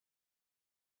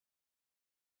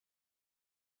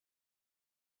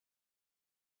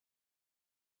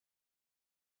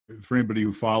for anybody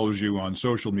who follows you on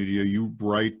social media, you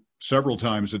write several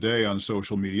times a day on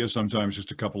social media, sometimes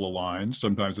just a couple of lines,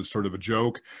 sometimes it's sort of a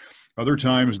joke. Other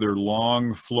times they're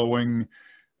long, flowing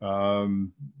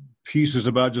pieces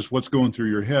about just what's going through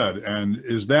your head. And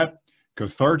is that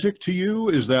cathartic to you?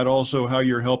 Is that also how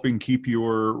you're helping keep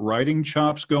your writing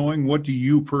chops going? What do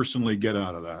you personally get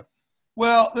out of that?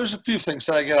 Well, there's a few things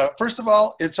that I get out. First of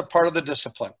all, it's a part of the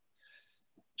discipline.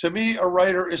 To me, a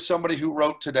writer is somebody who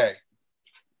wrote today.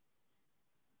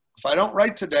 If I don't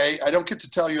write today, I don't get to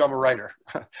tell you I'm a writer.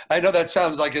 I know that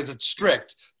sounds like it's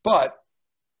strict, but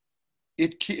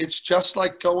it's just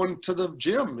like going to the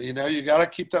gym. You know, you got to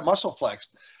keep that muscle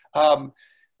flexed.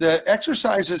 The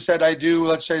exercises that I do,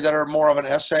 let's say that are more of an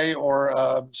essay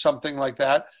or something like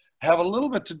that, have a little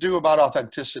bit to do about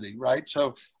authenticity, right?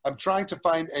 So I'm trying to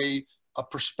find a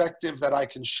perspective that I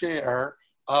can share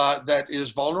that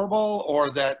is vulnerable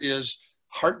or that is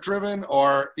heart-driven,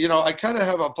 or, you know, I kind of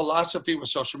have a philosophy with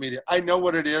social media. I know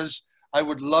what it is. I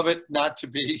would love it not to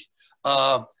be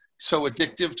so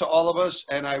addictive to all of us,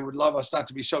 and I would love us not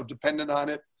to be so dependent on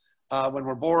it when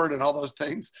we're bored and all those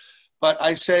things. But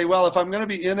I say, well, if I'm going to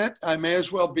be in it, I may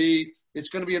as well be, it's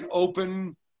going to be an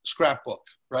open scrapbook,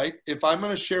 right? If I'm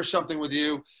going to share something with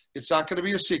you, it's not going to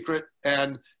be a secret,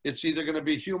 and it's either going to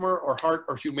be humor or heart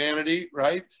or humanity,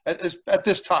 right? At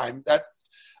this time, that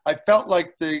I felt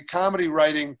like the comedy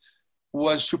writing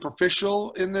was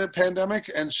superficial in the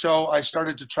pandemic, and so I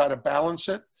started to try to balance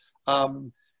it.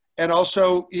 And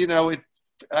also, you know,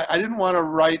 I didn't want to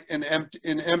write in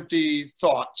empty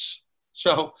thoughts.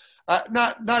 So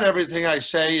not everything I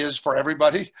say is for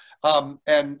everybody.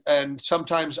 And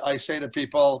sometimes I say to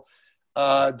people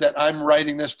that I'm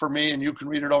writing this for me and you can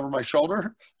read it over my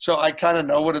shoulder. So I kind of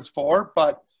know what it's for,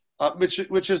 but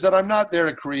which is that I'm not there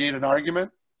to create an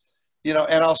argument, you know,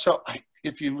 and also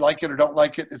if you like it or don't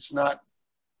like it, it's not,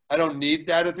 I don't need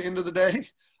that at the end of the day.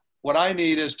 What I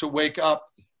need is to wake up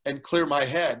and clear my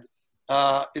head.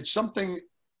 It's something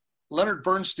Leonard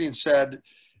Bernstein said,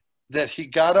 that he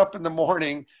got up in the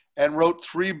morning and wrote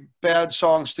 3 bad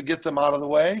songs to get them out of the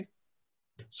way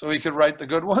so he could write the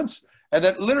good ones. And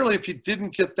that literally, if he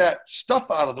didn't get that stuff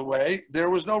out of the way, there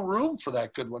was no room for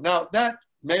that good one. Now, that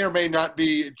may or may not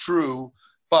be true,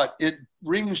 but it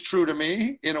rings true to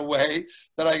me in a way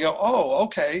that I go, oh,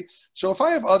 okay. So if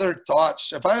I have other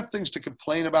thoughts, if I have things to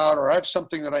complain about, or I have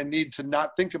something that I need to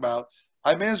not think about,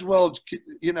 I may as well,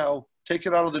 you know, take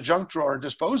it out of the junk drawer and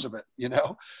dispose of it, you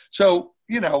know? So,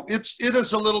 you know, it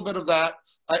is a little bit of that.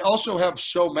 I also have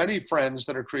so many friends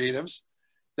that are creatives,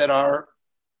 that are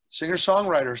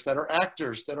singer-songwriters, that are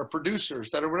actors, that are producers,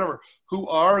 that are whatever, who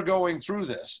are going through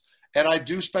this. And I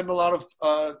do spend a lot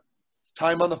of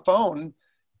time on the phone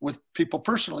with people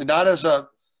personally, not as a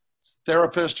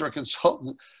therapist or a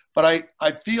consultant, but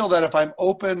I feel that if I'm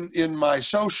open in my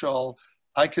social,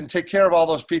 I can take care of all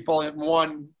those people in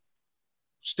one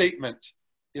statement.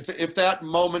 If that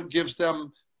moment gives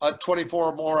them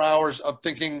 24 more hours of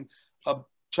thinking of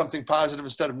something positive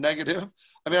instead of negative.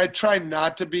 I mean, I try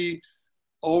not to be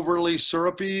overly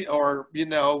syrupy or, you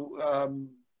know,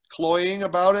 cloying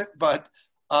about it, but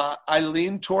I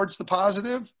lean towards the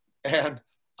positive, and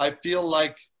I feel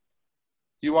like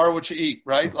you are what you eat,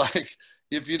 right? Like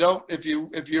if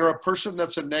you're a person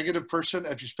that's a negative person,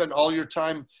 if you spend all your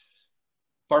time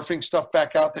barfing stuff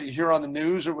back out that you hear on the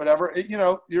news or whatever, you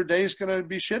know, your day is going to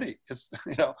be shitty. It's,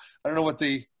 you know, I don't know what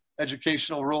the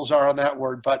educational rules are on that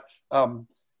word, but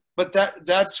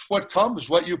that's what comes.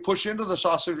 What you push into the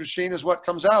sausage machine is what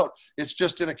comes out. It's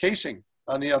just in a casing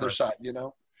on the other side, you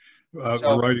know.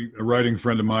 A writing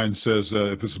friend of mine says,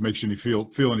 if this makes you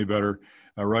feel any better,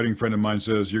 a writing friend of mine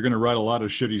says, you're going to write a lot of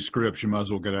shitty scripts. You might as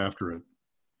well get after it.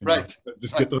 You right. know,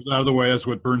 just get those out of the way. That's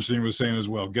what Bernstein was saying as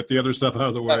well. Get the other stuff out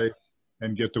of the way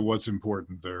and get to what's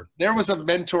important there. There was a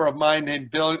mentor of mine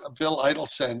named Bill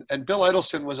Idelson, and Bill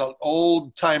Idelson was an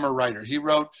old-timer writer. He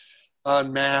wrote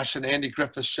on MASH and Andy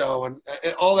Griffith's show and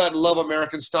all that Love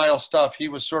American Style stuff he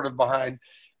was sort of behind.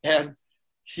 And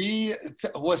he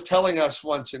was telling us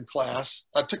once in class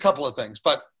a couple of things,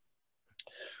 but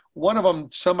one of them,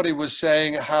 somebody was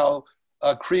saying how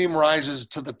cream rises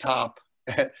to the top.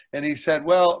 And he said,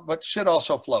 well, but shit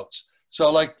also floats.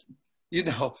 So like, you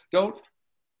know, don't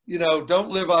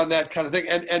live on that kind of thing.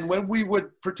 And when we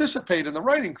would participate in the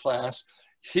writing class,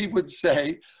 he would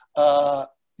say,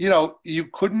 you know, you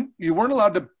weren't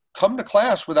allowed to come to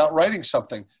class without writing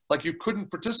something. Like you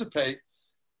couldn't participate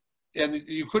and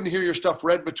you couldn't hear your stuff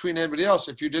read between anybody else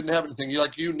if you didn't have anything.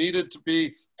 You needed to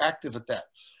be active at that.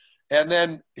 And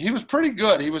then he was pretty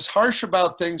good. He was harsh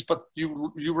about things, but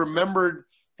you remembered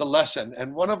the lesson.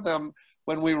 And one of them,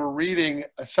 when we were reading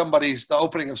the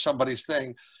opening of somebody's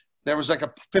thing, there was like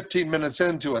a 15 minutes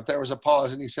into it, there was a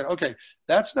pause, and he said, okay,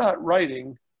 that's not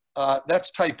writing,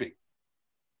 that's typing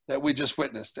that we just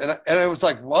witnessed. And I was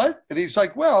like, what? And he's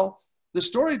like, well, the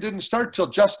story didn't start till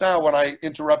just now when I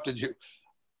interrupted you.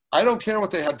 I don't care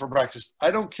what they had for breakfast.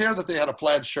 I don't care that they had a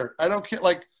plaid shirt. I don't care.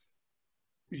 Like,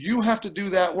 you have to do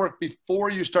that work before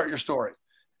you start your story.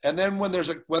 And then when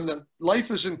the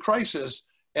life is in crisis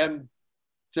and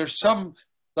there's some,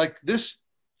 like, this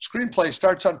screenplay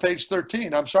starts on page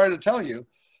 13. I'm sorry to tell you,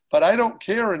 but I don't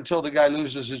care until the guy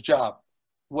loses his job,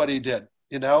 what he did,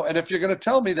 you know? And if you're going to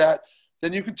tell me that,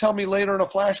 then you can tell me later in a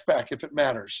flashback if it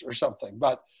matters or something.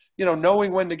 But, you know,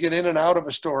 knowing when to get in and out of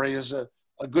a story is a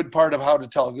good part of how to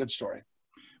tell a good story.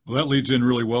 Well, that leads in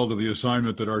really well to the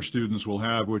assignment that our students will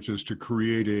have, which is to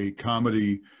create a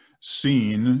comedy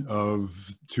scene of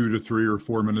 2 to 3 or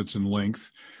 4 minutes in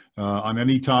length on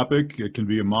any topic. It can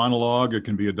be a monologue, it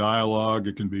can be a dialogue,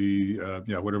 it can be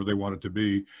whatever they want it to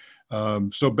be.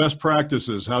 So best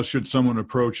practices, how should someone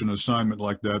approach an assignment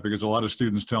like that? Because a lot of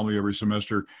students tell me every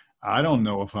semester, I don't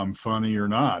know if I'm funny or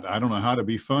not. I don't know how to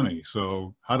be funny.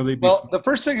 So how do they be? Well, the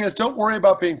first thing is, don't worry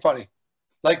about being funny.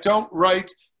 Like, don't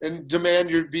write and demand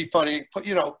you be funny. But,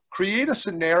 you know, create a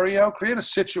scenario, create a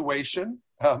situation.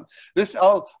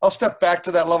 I'll step back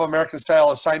to that Love American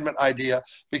Style assignment idea,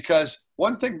 because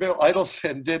one thing Bill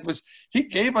Idelson did was he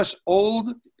gave us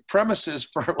old premises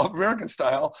for Love American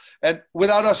Style, and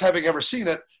without us having ever seen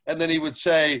it. And then he would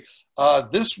say,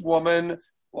 this woman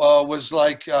was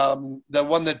like the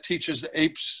one that teaches the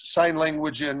apes sign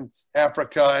language in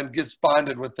Africa and gets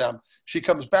bonded with them. She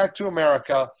comes back to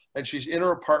America and she's in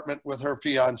her apartment with her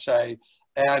fiance,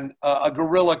 and a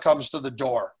gorilla comes to the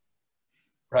door,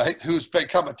 right? Who's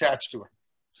become attached to her.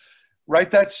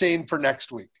 Write that scene for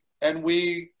next week. And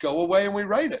we go away and we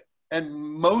write it. And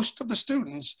most of the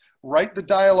students write the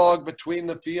dialogue between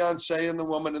the fiance and the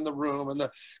woman in the room, and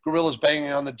the gorilla's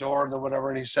banging on the door and the whatever.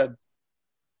 And he said,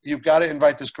 you've got to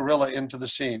invite this gorilla into the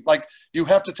scene. Like, you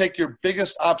have to take your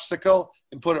biggest obstacle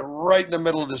and put it right in the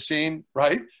middle of the scene,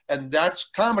 right? And that's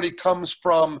comedy comes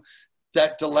from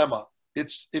that dilemma.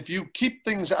 It's, if you keep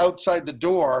things outside the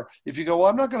door, if you go, well,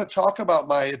 I'm not going to talk about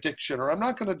my addiction, or I'm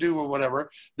not going to do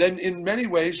whatever, then in many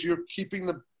ways you're keeping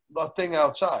the thing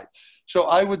outside. So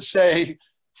I would say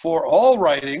for all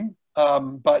writing,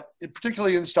 but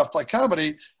particularly in stuff like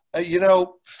comedy, you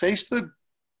know, face the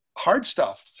hard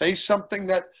stuff, face something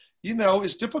that, you know,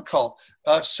 is difficult,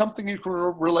 something you can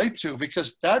relate to,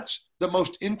 because that's the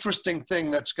most interesting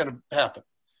thing that's going to happen.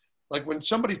 Like when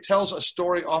somebody tells a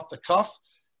story off the cuff,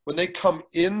 when they come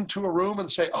into a room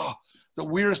and say, oh, the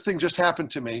weirdest thing just happened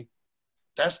to me.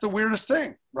 That's the weirdest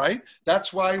thing, right?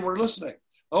 That's why we're listening.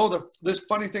 Oh, this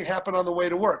funny thing happened on the way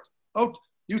to work. Oh,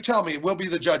 you tell me, we'll be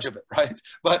the judge of it, right?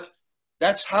 But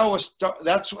that's how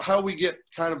we get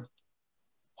kind of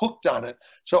hooked on it.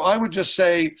 So I would just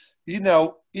say, you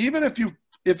know, even if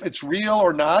it's real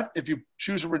or not, if you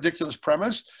choose a ridiculous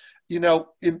premise, you know,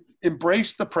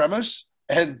 embrace the premise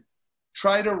and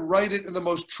try to write it in the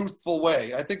most truthful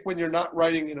way. I think when you're not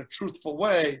writing in a truthful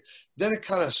way, then it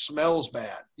kind of smells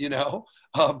bad, you know?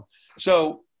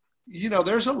 So, you know,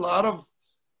 there's a lot of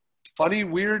funny,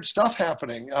 weird stuff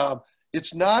happening.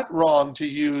 It's not wrong to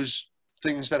use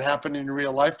things that happen in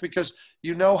real life, because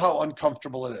you know how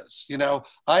uncomfortable it is. You know,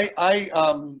 I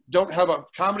don't have a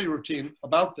comedy routine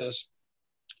about this,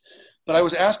 but I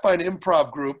was asked by an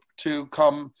improv group to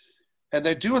come, and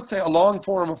they do a long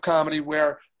form of comedy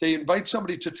where they invite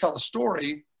somebody to tell a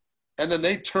story, and then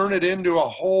they turn it into a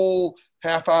whole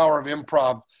half hour of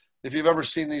improv. If you've ever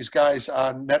seen these guys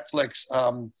on Netflix,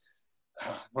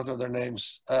 what are their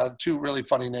names? Two really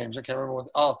funny names. I can't remember what.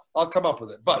 I'll come up with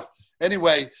it. But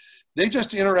anyway, they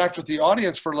just interact with the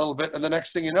audience for a little bit, and the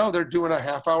next thing you know, they're doing a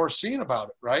half-hour scene about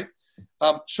it, right?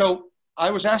 So I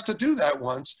was asked to do that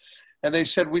once, and they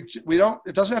said, we don't.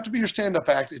 It doesn't have to be your stand-up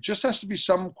act. It just has to be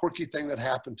some quirky thing that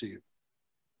happened to you.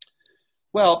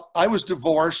 Well, I was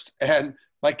divorced, and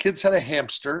my kids had a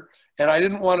hamster, and I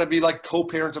didn't want to be like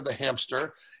co-parent of the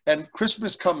hamster. And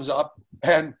Christmas comes up,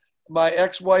 and my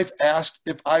ex-wife asked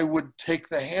if I would take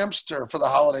the hamster for the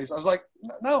holidays. I was like,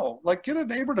 no, like, get a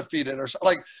neighbor to feed it or something.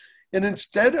 Like, and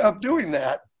instead of doing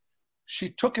that, she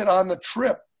took it on the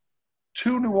trip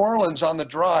to New Orleans on the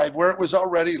drive, where it was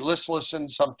already listless and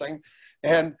something,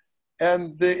 and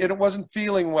it wasn't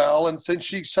feeling well. And then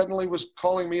she suddenly was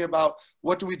calling me about,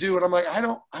 what do we do? And I'm like, I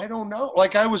don't know.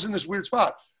 Like, I was in this weird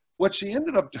spot. What she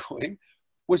ended up doing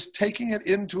was taking it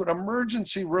into an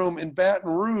emergency room in Baton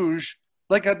Rouge,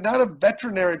 like not a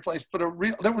veterinary place, but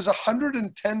there was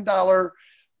 $110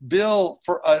 bill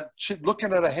for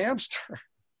looking at a hamster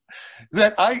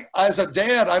that I, as a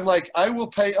dad, I'm like, I will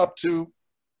pay up to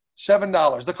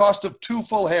 $7, the cost of 2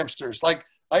 full hamsters. Like,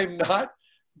 I'm not,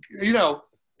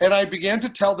 and I began to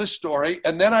tell this story,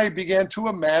 and then I began to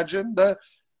imagine the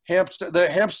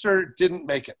hamster didn't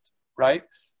make it, right?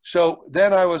 So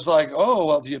then I was like, oh,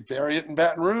 well, do you bury it in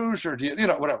Baton Rouge, or do you,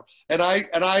 whatever. And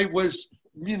I was,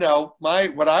 when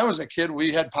I was a kid,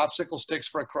 we had popsicle sticks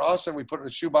for a cross, and we put it in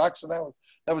a shoebox, and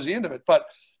that was the end of it. But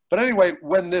anyway,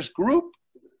 when this group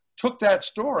took that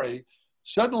story,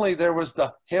 suddenly there was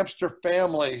the hamster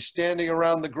family standing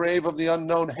around the grave of the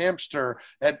unknown hamster.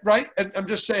 And I'm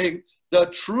just saying, the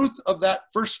truth of that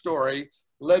first story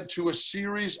led to a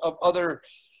series of other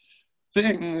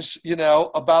things,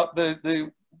 about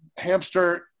the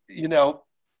hamster, the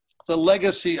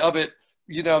legacy of it,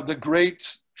 the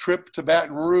great trip to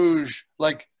Baton Rouge,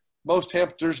 like most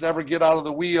hamsters never get out of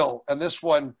the wheel, and this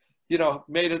one,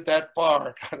 made it that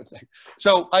far, kind of thing.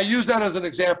 So I use that as an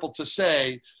example to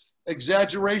say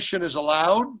exaggeration is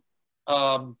allowed,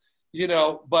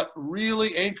 but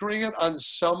really anchoring it on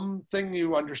something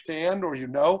you understand or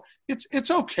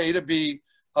it's okay to be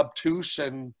obtuse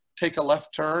and take a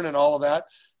left turn and all of that.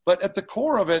 But at the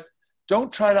core of it,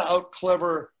 don't try to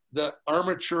out-clever the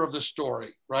armature of the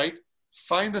story, right?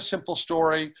 Find a simple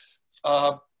story.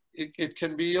 It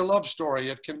can be a love story.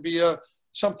 It can be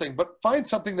something, but find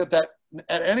something that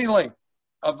at any length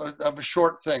of a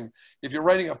short thing. If you're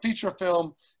writing a feature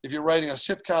film, if you're writing a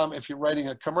sitcom, if you're writing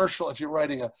a commercial, if you're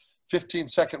writing a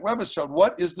 15-second webisode,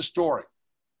 what is the story?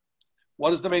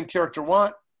 What does the main character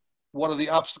want? What are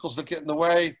the obstacles that get in the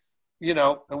way? And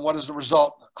what is the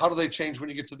result? How do they change when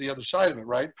you get to the other side of it,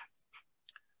 right?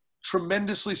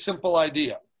 Tremendously simple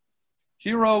idea.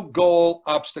 Hero, goal,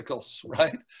 obstacles,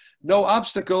 right? No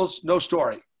obstacles, no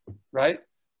story, right?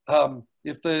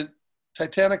 If the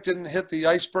Titanic didn't hit the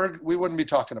iceberg, we wouldn't be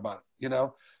talking about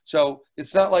it, So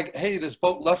it's not like, hey, this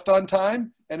boat left on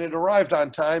time and it arrived on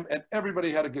time and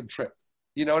everybody had a good trip.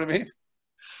 You know what I mean?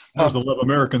 There's the Love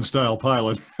American style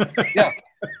pilot. Yeah,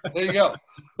 there you go.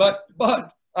 But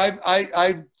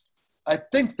I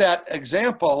think that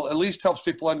example at least helps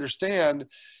people understand,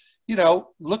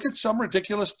 look at some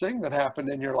ridiculous thing that happened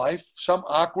in your life, some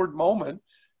awkward moment,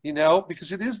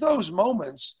 because it is those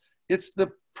moments. It's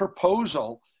the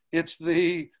proposal. It's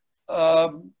the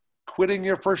quitting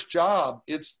your first job.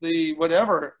 It's the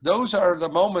whatever. Those are the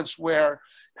moments where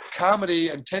comedy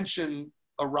and tension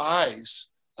arise.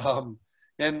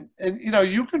 And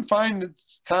you can find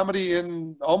comedy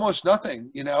in almost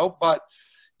nothing, but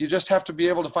you just have to be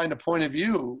able to find a point of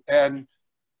view. And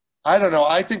I don't know.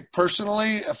 I think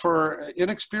personally, for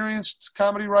inexperienced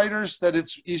comedy writers, that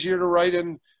it's easier to write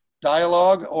in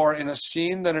dialogue or in a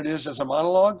scene than it is as a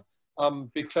monologue,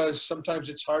 because sometimes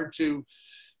it's hard to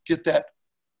get that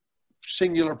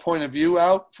singular point of view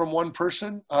out from one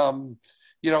person. In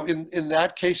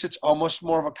that case, it's almost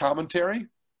more of a commentary.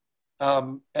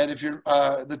 And if you're,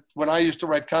 when I used to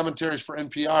write commentaries for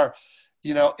NPR,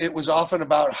 it was often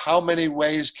about how many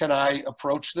ways can I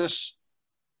approach this.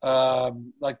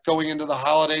 Like going into the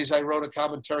holidays, I wrote a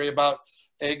commentary about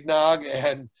eggnog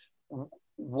and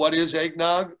what is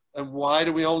eggnog and why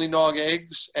do we only nog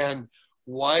eggs and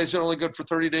why is it only good for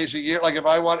 30 days a year? Like if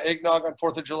I want eggnog on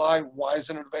 4th of July, why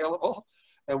isn't it available?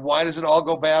 And why does it all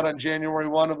go bad on January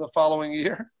 1 of the following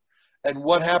year? And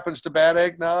what happens to bad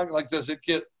eggnog? Like, does it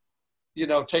get,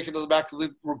 taken to the back of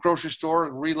the grocery store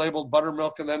and relabeled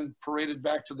buttermilk and then paraded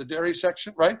back to the dairy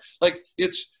section, right? Like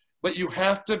but you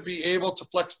have to be able to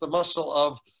flex the muscle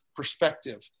of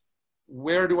perspective.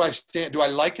 Where do I stand? Do I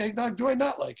like eggnog? Do I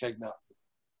not like eggnog?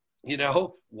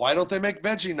 Why don't they make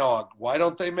veggie nog? Why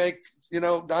don't they make,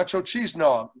 nacho cheese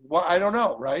nog? Well, I don't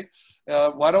know, right?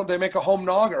 Why don't they make a home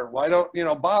nogger? Why don't,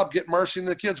 Bob, get Marcy and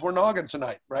the kids, we're nogging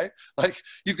tonight, right? Like,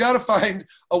 you've got to find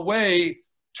a way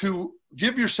to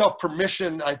give yourself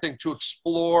permission, I think, to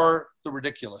explore the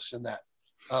ridiculous in that.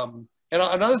 And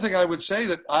another thing I would say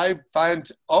that I find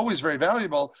always very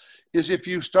valuable is if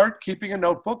you start keeping a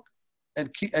notebook and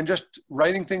just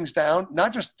writing things down,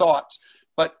 not just thoughts,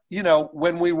 but,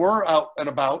 when we were out and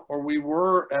about, or we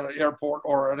were at an airport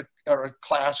or at a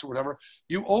class or whatever,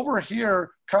 you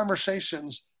overhear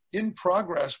conversations in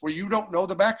progress where you don't know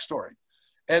the backstory.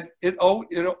 And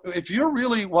if you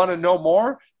really want to know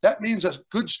more, that means a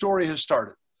good story has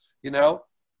started.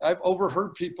 I've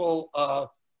overheard people,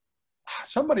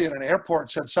 somebody at an airport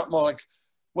said something like,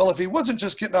 well, if he wasn't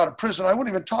just getting out of prison, I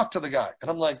wouldn't even talk to the guy. And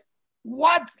I'm like,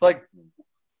 what? Like,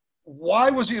 why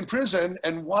was he in prison?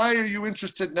 And why are you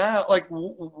interested now? Like,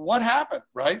 what happened,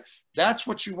 right? That's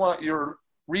what you want your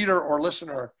reader or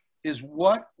listener is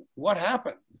what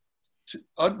happened.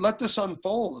 Let this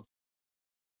unfold.